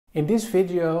In this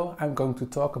video, I'm going to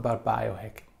talk about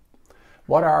biohacking.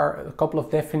 What are a couple of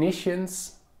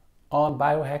definitions on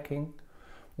biohacking?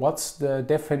 What's the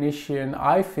definition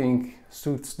I think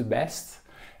suits the best?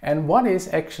 And what is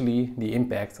actually the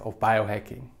impact of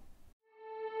biohacking?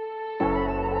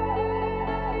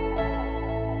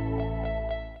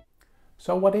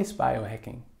 So what is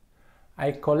biohacking?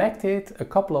 I collected a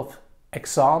couple of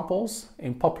examples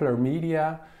in popular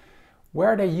media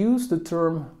where they use the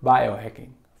term biohacking.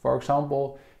 For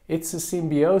example, it's a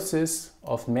symbiosis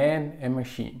of man and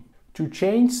machine to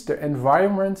change the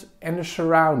environment and the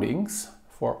surroundings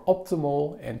for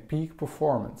optimal and peak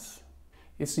performance.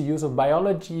 It's the use of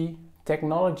biology,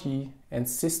 technology and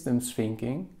systems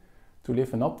thinking to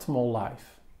live an optimal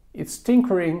life. It's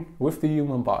tinkering with the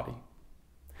human body.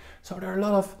 So there are a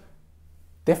lot of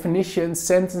definitions,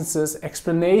 sentences,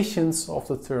 explanations of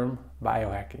the term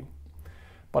biohacking.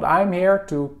 But I'm here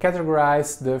to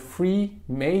categorize the three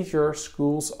major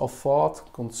schools of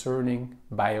thought concerning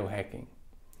biohacking.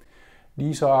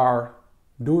 These are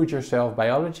do-it-yourself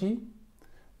biology.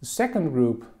 The second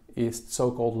group is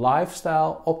so-called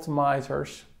lifestyle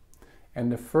optimizers. And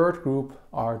the third group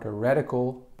are the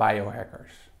radical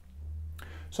biohackers.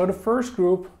 So the first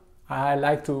group, I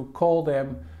like to call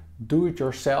them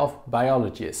do-it-yourself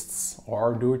biologists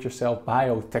or do-it-yourself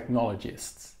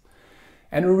biotechnologists.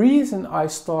 And the reason I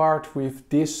start with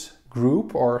this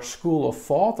group or school of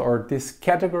thought or this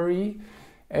category,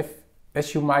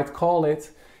 as you might call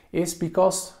it, is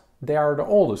because they are the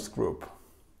oldest group.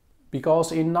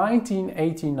 Because in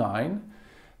 1989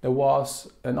 there was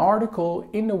an article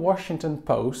in the Washington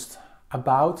Post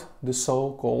about the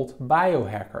so-called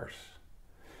biohackers.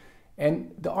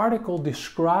 And the article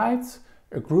described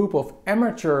a group of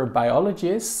amateur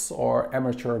biologists or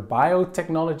amateur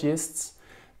biotechnologists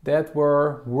that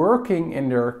were working in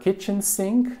their kitchen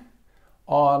sink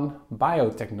on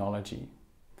biotechnology.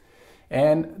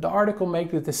 And the article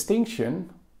makes the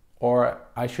distinction, or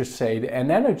I should say the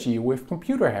analogy, with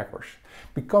computer hackers.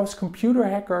 Because computer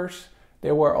hackers,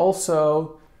 they were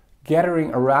also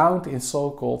gathering around in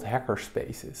so-called hacker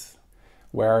spaces,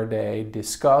 where they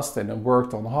discussed and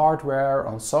worked on hardware,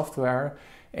 on software.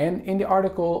 And in the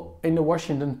article in the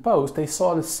Washington Post, they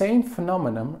saw the same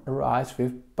phenomenon arise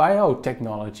with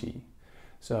biotechnology.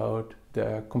 So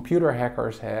the computer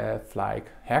hackers have like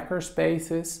hacker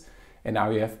spaces, and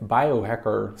now you have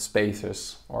biohacker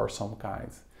spaces or some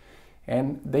kind.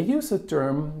 And they use the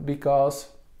term because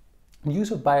the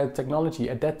use of biotechnology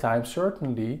at that time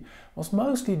certainly was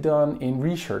mostly done in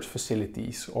research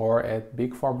facilities or at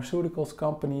big pharmaceuticals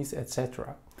companies,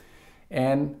 etc.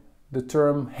 And the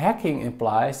term hacking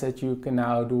implies that you can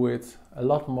now do it a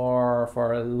lot more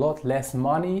for a lot less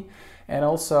money, and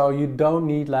also you don't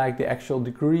need like the actual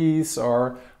degrees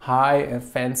or high and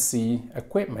fancy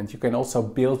equipment. You can also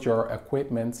build your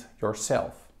equipment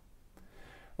yourself.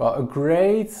 Well, a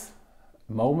great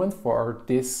moment for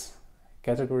this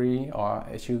category, or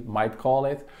as you might call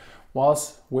it,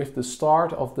 was with the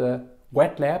start of the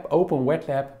wet lab, open wet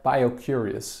lab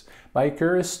BioCurious.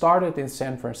 BioCurious started in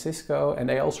San Francisco and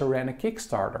they also ran a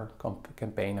Kickstarter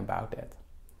campaign about that.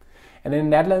 And in the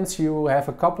Netherlands you have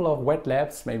a couple of wet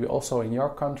labs, maybe also in your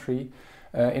country.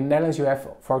 In the Netherlands you have,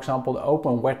 for example, the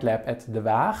open wet lab at De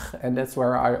Waag, and that's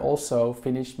where I also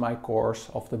finished my course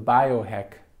of the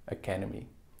Biohack Academy.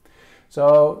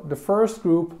 So the first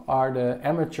group are the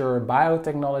amateur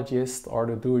biotechnologists or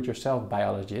the do-it-yourself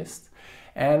biologists.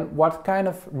 And what kind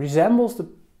of resembles the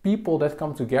people that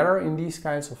come together in these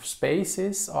kinds of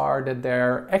spaces are that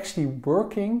they're actually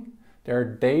working, their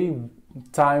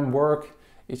daytime work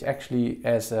is actually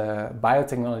as a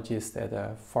biotechnologist at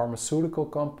a pharmaceutical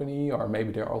company, or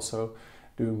maybe they're also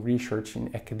doing research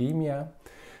in academia,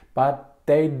 but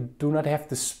they do not have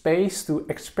the space to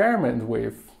experiment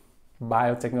with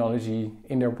biotechnology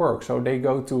in their work, so they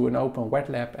go to an open wet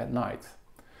lab at night.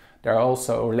 There are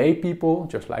also lay people,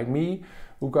 just like me,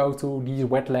 who go to these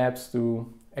wet labs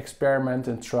to experiment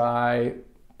and try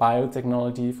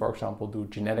biotechnology, for example, do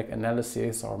genetic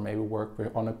analysis or maybe work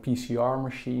on a PCR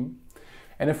machine.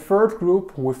 And a third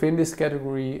group within this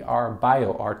category are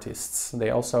bioartists. They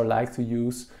also like to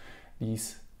use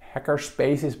these hacker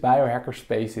spaces, biohacker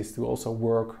spaces, to also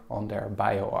work on their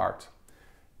bioart.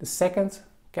 The second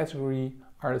category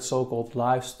are the so-called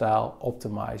lifestyle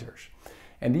optimizers.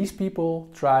 And these people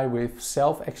try with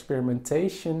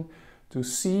self-experimentation to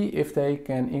see if they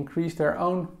can increase their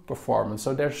own performance.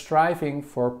 So they're striving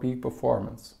for peak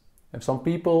performance. And some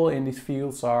people in these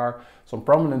fields are, some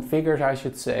prominent figures I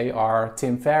should say, are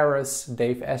Tim Ferriss,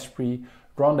 Dave Asprey,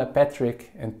 Rhonda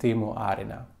Patrick and Timo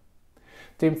Arena.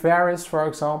 Tim Ferriss, for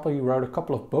example, he wrote a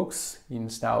couple of books.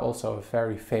 He's now also a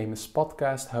very famous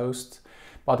podcast host.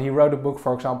 But he wrote a book,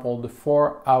 for example, The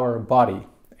 4-Hour Body.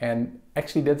 And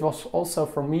actually that was also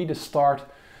for me the start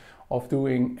of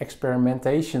doing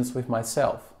experimentations with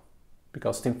myself.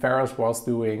 Because Tim Ferriss was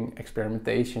doing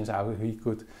experimentations how he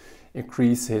could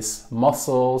increase his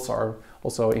muscles or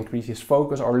also increase his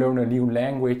focus or learn a new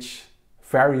language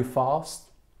very fast.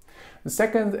 The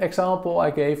second example I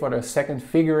gave, or the second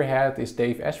figurehead, is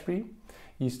Dave Asprey.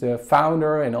 He's the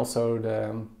founder and also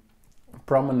the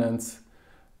prominent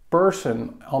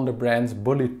person on the brand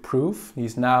Bulletproof.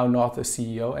 He's now not a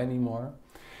CEO anymore.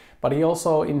 But he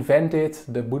also invented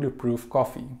the Bulletproof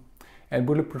coffee. And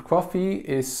Bulletproof coffee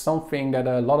is something that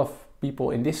a lot of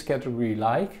people in this category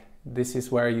like. This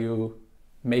is where you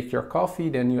make your coffee,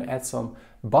 then you add some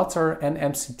butter and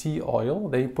MCT oil.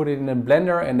 Then you put it in a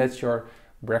blender and that's your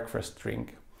breakfast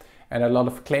drink. And a lot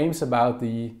of claims about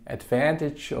the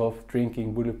advantage of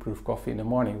drinking Bulletproof coffee in the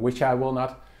morning, which I will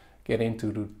not get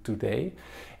into today.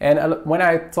 And when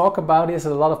I talk about this,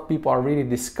 a lot of people are really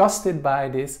disgusted by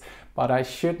this, but I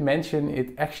should mention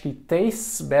it actually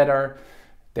tastes better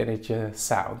than it just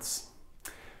sounds.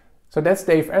 So that's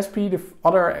Dave Asprey. The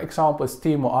other example is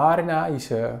Timo Arina. He's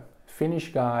a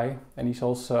Finnish guy and he's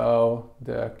also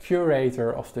the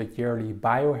curator of the yearly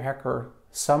Biohacker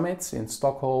summits in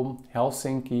Stockholm,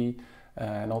 Helsinki,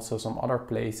 and also some other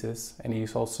places. And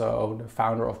he's also the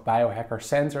founder of Biohacker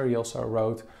Center. He also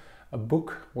wrote a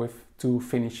book with 2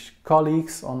 Finnish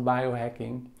colleagues on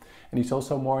biohacking. And he's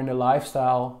also more in the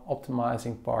lifestyle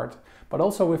optimizing part, but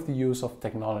also with the use of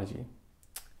technology.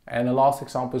 And the last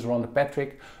example is Rhonda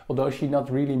Patrick. Although she not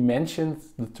really mentioned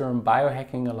the term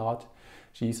biohacking a lot,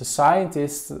 she's a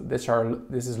scientist that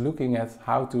is looking at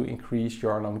how to increase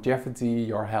your longevity,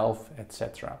 your health,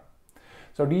 etc.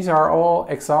 So these are all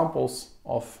examples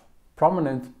of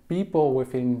prominent people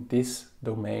within this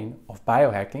domain of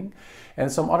biohacking.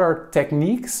 And some other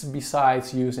techniques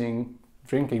besides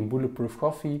drinking Bulletproof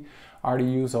coffee are the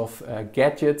use of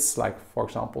gadgets like, for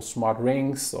example, smart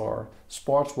rings or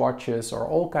sports watches or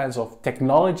all kinds of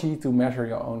technology to measure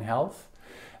your own health.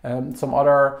 Some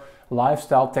other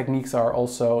lifestyle techniques are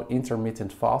also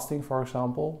intermittent fasting, for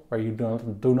example, where you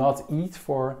do not eat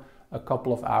for a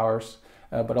couple of hours,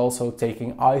 but also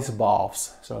taking ice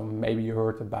baths. So maybe you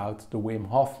heard about the Wim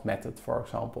Hof method, for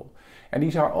example. And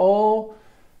these are all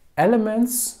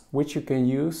elements which you can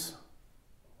use,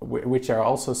 which are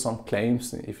also some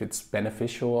claims if it's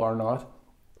beneficial or not.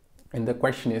 And the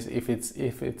question is if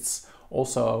it's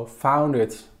also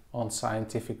founded on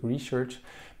scientific research.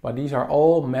 But these are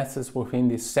all methods within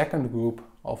this second group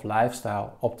of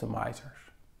lifestyle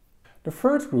optimizers. The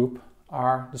third group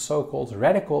are the so-called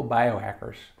radical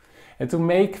biohackers. And to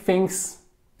make things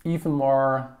even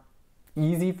more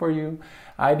easy for you,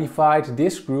 I divide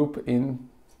this group in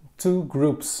 2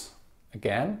 groups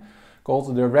again,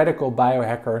 called the radical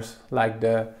biohackers, like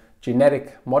the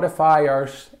genetic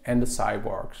modifiers and the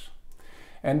cyborgs.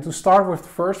 And to start with the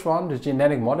first one, the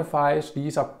genetic modifiers,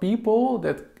 these are people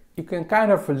that you can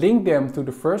kind of link them to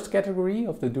the first category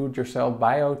of the do-it-yourself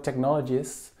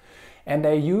biotechnologists, and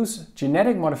they use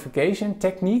genetic modification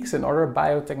techniques and other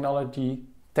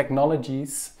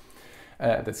technologies,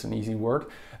 that's an easy word,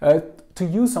 to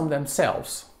use them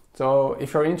themselves. So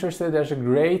if you're interested, there's a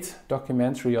great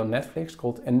documentary on Netflix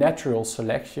called A Natural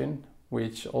Selection,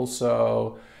 which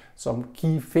also some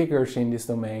key figures in this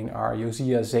domain are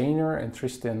Josiah Zahner and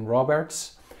Tristan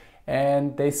Roberts.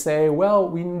 And they say, well,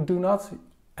 we do not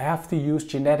have to use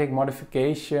genetic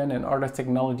modification and other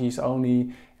technologies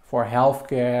only for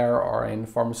healthcare or in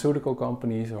pharmaceutical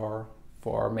companies or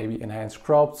for maybe enhanced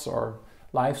crops or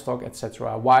livestock,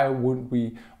 etc. Why wouldn't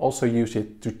we also use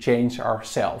it to change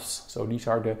ourselves? So these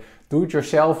are the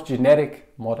do-it-yourself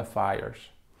genetic modifiers.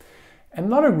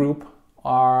 Another group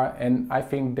are, and I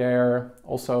think they're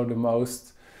also the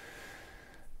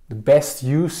best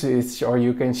usage, or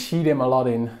you can see them a lot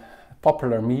in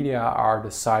popular media, are the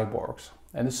cyborgs.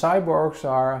 And the cyborgs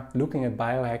are looking at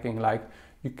biohacking like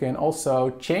you can also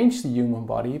change the human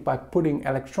body by putting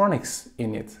electronics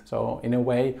in it. So in a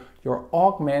way, you're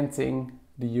augmenting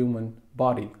the human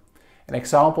body. And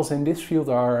examples in this field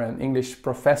are an English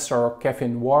professor,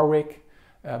 Kevin Warwick,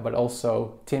 but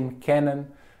also Tim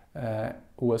Cannon,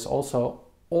 who has also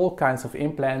all kinds of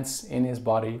implants in his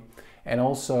body, and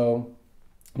also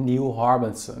Neil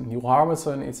Harbinson. Neil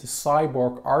Harbinson is a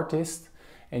cyborg artist,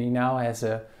 and he now has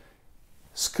a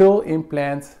skull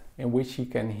implant in which he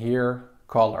can hear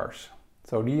colors.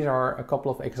 So these are a couple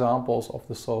of examples of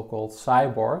the so-called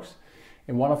cyborgs.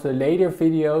 In one of the later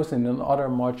videos in another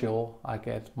module, I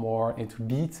get more into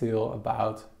detail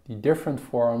about the different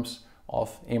forms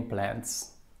of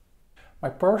implants. My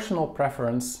personal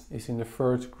preference is in the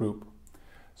third group.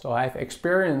 So I have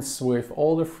experience with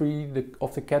all the three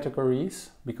of the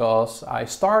categories because I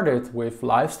started with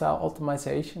lifestyle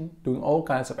optimization, doing all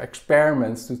kinds of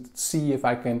experiments to see if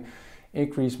I can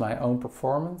increase my own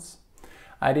performance.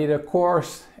 I did a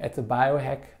course at the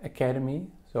Biohack Academy,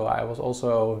 so I was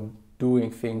also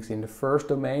doing things in the first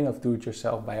domain of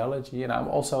do-it-yourself biology, and I'm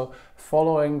also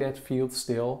following that field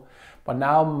still. But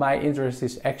now my interest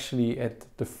is actually at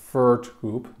the third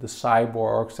group, the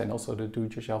cyborgs and also the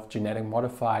do-it-yourself genetic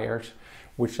modifiers,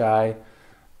 which I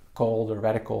call the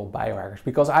radical biohackers,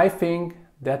 because I think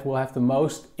that will have the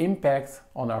most impact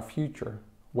on our future,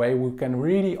 where we can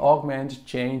really augment,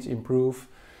 change, improve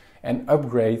and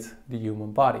upgrade the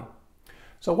human body.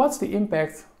 So what's the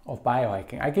impact of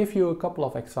biohacking? I give you a couple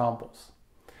of examples.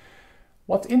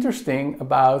 What's interesting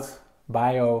about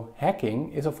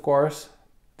biohacking is, of course,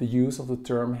 the use of the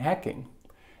term hacking.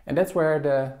 And that's where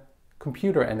the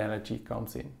computer analogy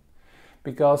comes in.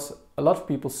 Because a lot of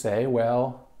people say,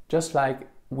 well, just like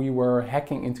we were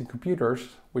hacking into computers,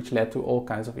 which led to all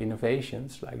kinds of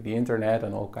innovations, like the internet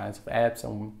and all kinds of apps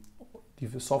and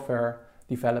software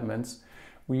developments,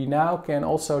 we now can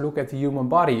also look at the human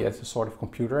body as a sort of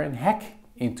computer and hack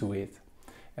into it.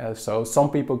 So some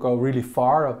people go really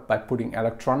far by putting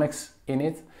electronics in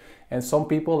it. And some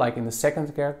people, like in the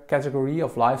second category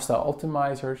of lifestyle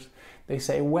optimizers, they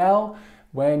say, well,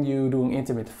 when you're doing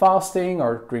intermittent fasting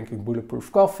or drinking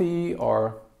bulletproof coffee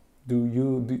or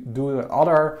do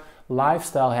other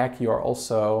lifestyle hack, you're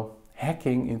also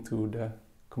hacking into the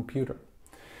computer.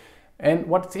 And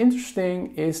what's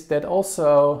interesting is that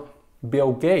also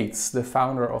Bill Gates, the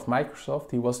founder of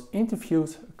Microsoft, he was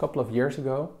interviewed a couple of years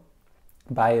ago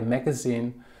by a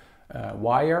magazine,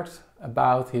 Wired,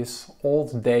 about his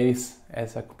old days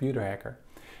as a computer hacker.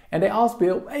 And they asked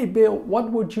Bill, hey Bill,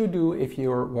 what would you do if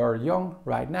you were young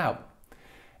right now?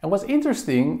 And what's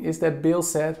interesting is that Bill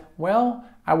said, well,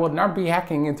 I would not be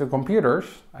hacking into computers.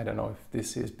 I don't know if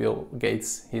this is Bill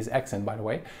Gates, his accent by the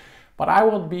way, but I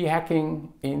would be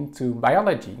hacking into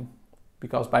biology,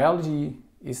 because biology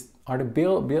is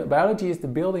the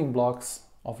building blocks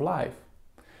of life.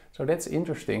 So that's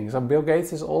interesting. So Bill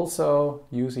Gates is also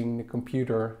using the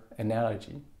computer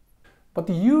analogy. But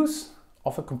the use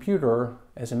of a computer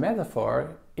as a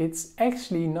metaphor, it's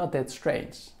actually not that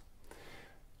strange.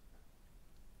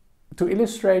 To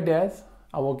illustrate that,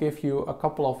 I will give you a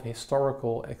couple of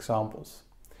historical examples.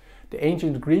 The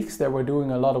ancient Greeks, they were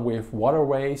doing a lot with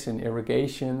waterways and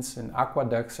irrigations and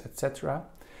aqueducts, etc.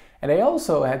 And they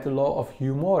also had the law of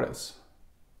humoris,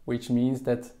 which means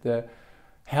that the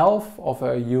health of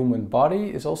a human body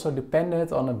is also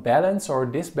dependent on a balance or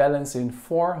disbalance in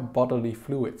 4 bodily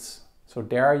fluids. So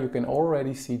there you can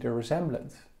already see the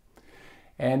resemblance.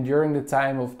 And during the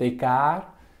time of Descartes,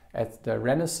 at the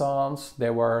Renaissance, they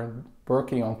were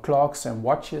working on clocks and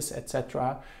watches,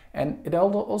 etc. And it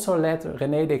also led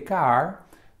René Descartes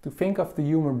to think of the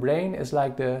human brain as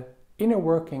like the inner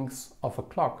workings of a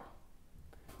clock.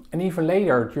 And even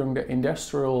later, during the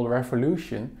Industrial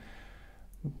Revolution,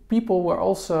 people were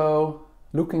also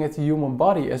looking at the human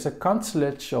body as a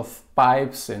constellation of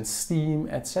pipes and steam,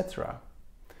 etc.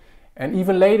 And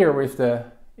even later, with the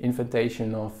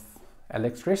invention of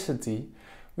electricity,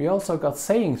 we also got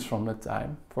sayings from the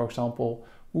time. For example,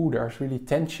 there's really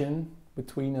tension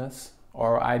between us,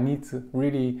 or I need to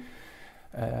really,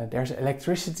 there's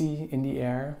electricity in the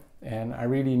air and I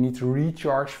really need to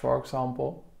recharge, for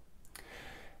example.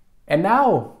 And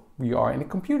now we are in the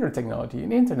computer technology,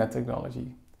 in internet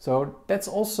technology. So that's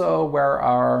also where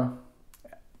our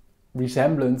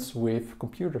resemblance with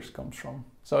computers comes from.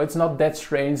 So it's not that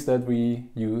strange that we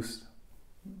use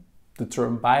the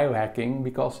term biohacking,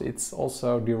 because it's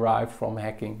also derived from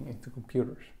hacking into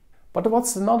computers. But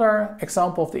what's another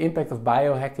example of the impact of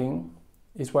biohacking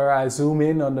is where I zoom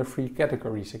in on the 3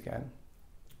 categories again.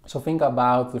 So think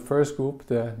about the first group,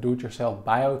 the do-it-yourself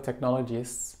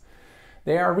biotechnologists.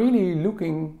 They are really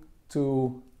looking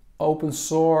to open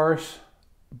source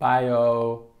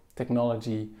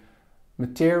biotechnology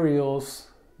materials,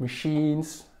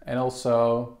 machines, and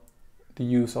also the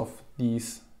use of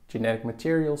these genetic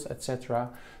materials, etc.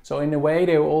 So in a way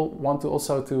they all want to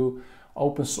also to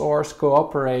open source,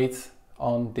 cooperate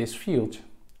on this field.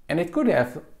 And it could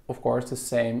have, of course, the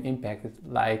same impact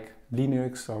like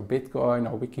Linux or Bitcoin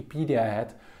or Wikipedia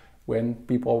had when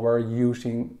people were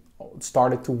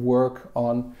started to work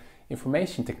on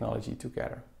information technology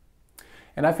together.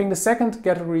 And I think the second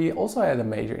category also had a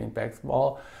major impact.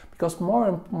 Well, because more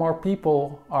and more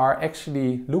people are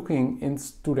actually looking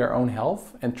into their own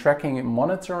health and tracking and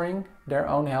monitoring their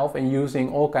own health and using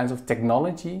all kinds of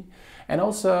technology, and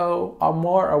also are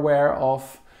more aware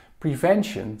of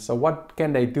prevention. So what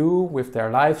can they do with their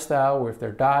lifestyle, with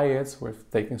their diets,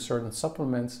 with taking certain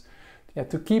supplements,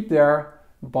 to keep their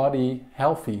body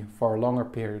healthy for a longer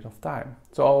period of time.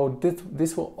 So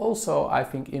this will also, I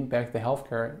think, impact the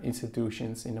healthcare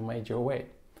institutions in a major way.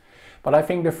 But I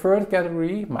think the third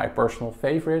category, my personal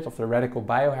favorite of the radical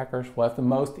biohackers, will have the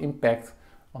most impact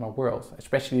on our world,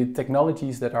 especially the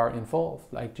technologies that are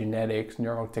involved, like genetics,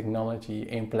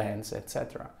 neurotechnology, implants,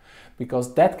 etc.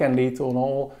 Because that can lead to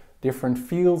all different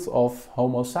fields of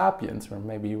Homo sapiens, or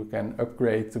maybe we can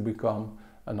upgrade to become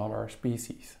another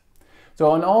species.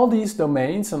 So in all these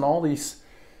domains and all these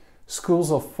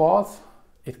schools of thought,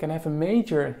 it can have a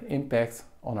major impact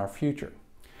on our future.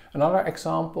 Another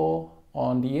example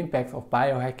on the impact of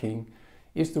biohacking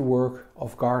is the work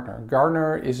of Gartner.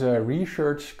 Gartner is a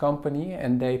research company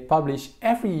and they publish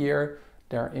every year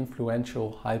their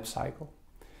influential hype cycle.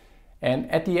 And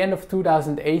at the end of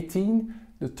 2018,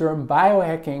 the term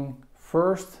biohacking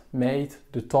first made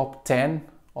the top 10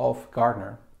 of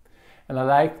Gartner. And I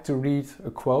like to read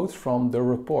a quote from the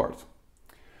report.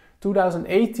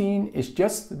 2018 is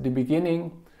just the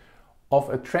beginning of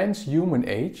a transhuman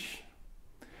age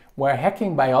where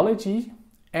hacking biology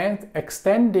and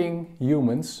extending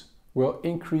humans will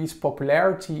increase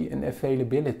popularity and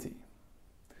availability.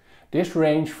 This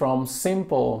ranges from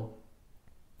simple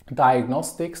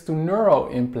diagnostics to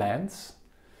neuroimplants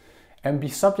and be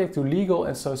subject to legal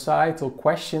and societal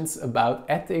questions about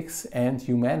ethics and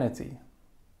humanity.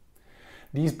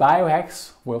 These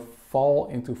biohacks will fall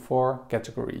into 4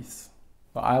 categories.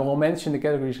 Well, I will mention the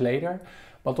categories later,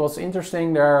 but what's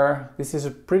interesting there, this is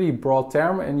a pretty broad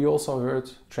term and you also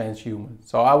heard transhuman.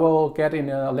 So I will get in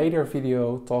a later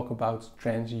video talk about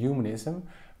transhumanism,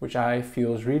 which I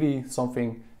feel is really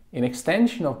something in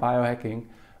extension of biohacking,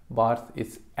 but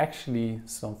it's actually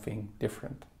something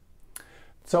different.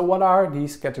 So what are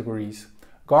these categories?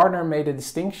 Gartner made a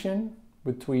distinction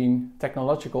between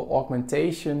technological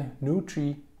augmentation,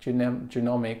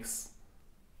 nutrigenomics,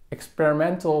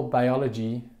 experimental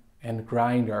biology, and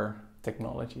grinder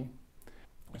technology.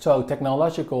 So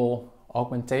technological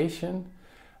augmentation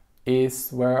is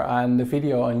where in the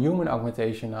video on human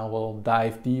augmentation I will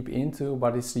dive deep into,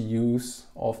 but it's the use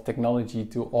of technology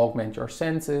to augment your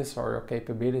senses or your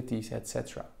capabilities,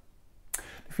 etc.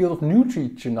 The field of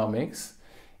nutrigenomics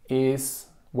is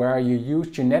where you use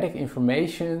genetic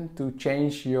information to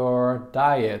change your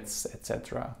diets,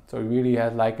 etc. So you really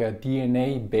have like a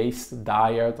DNA-based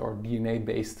diet or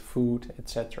DNA-based food,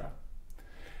 etc.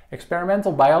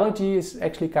 Experimental biology is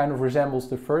actually kind of resembles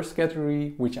the first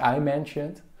category, which I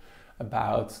mentioned,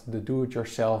 about the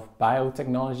do-it-yourself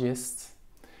biotechnologists.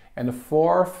 And the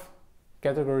fourth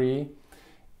category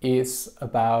is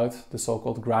about the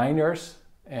so-called grinders.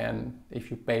 And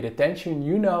if you paid attention,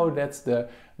 you know that's the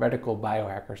radical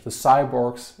biohackers, the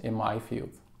cyborgs in my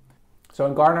field. So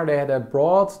in Gartner they had a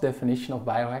broad definition of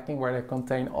biohacking where they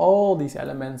contain all these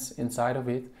elements inside of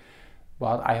it.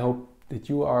 But I hope that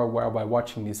you are aware by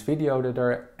watching this video that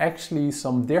there are actually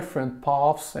some different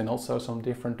paths and also some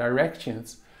different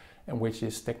directions in which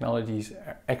these technologies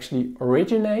actually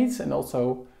originates and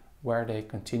also where they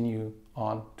continue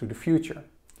on to the future.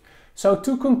 So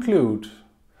to conclude,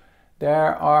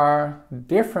 there are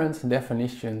different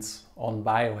definitions on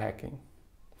biohacking.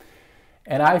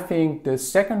 And I think the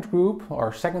second group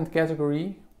or second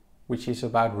category, which is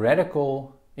about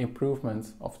radical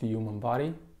improvement of the human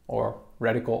body or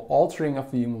radical altering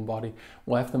of the human body,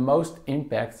 will have the most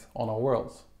impact on our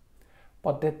world.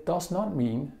 But that does not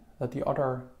mean that the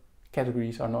other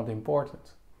categories are not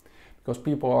important, because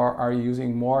people are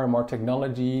using more and more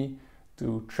technology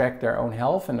to track their own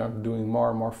health and are doing more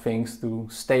and more things to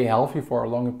stay healthy for a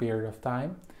longer period of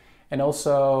time. And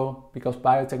also because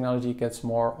biotechnology gets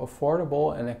more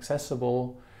affordable and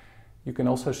accessible, you can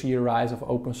also see a rise of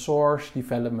open source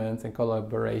development and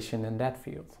collaboration in that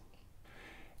field.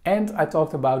 And I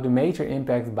talked about the major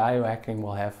impact biohacking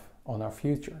will have on our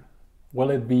future.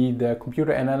 Will it be the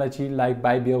computer analogy like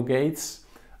by Bill Gates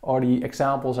or the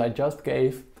examples I just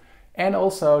gave? And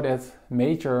also that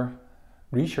major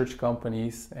research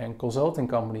companies and consulting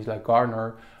companies like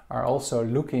Gartner are also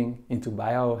looking into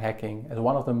biohacking as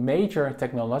one of the major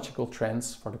technological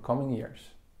trends for the coming years.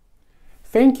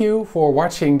 Thank you for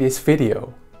watching this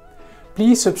video.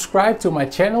 Please subscribe to my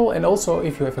channel, and also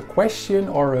if you have a question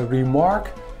or a remark,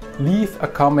 leave a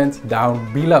comment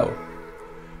down below.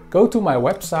 Go to my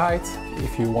website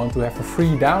if you want to have a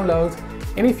free download,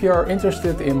 and if you're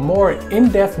interested in more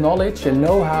in-depth knowledge and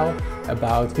know-how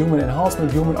about human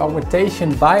enhancement, human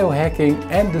augmentation, biohacking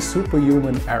and the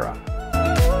superhuman era.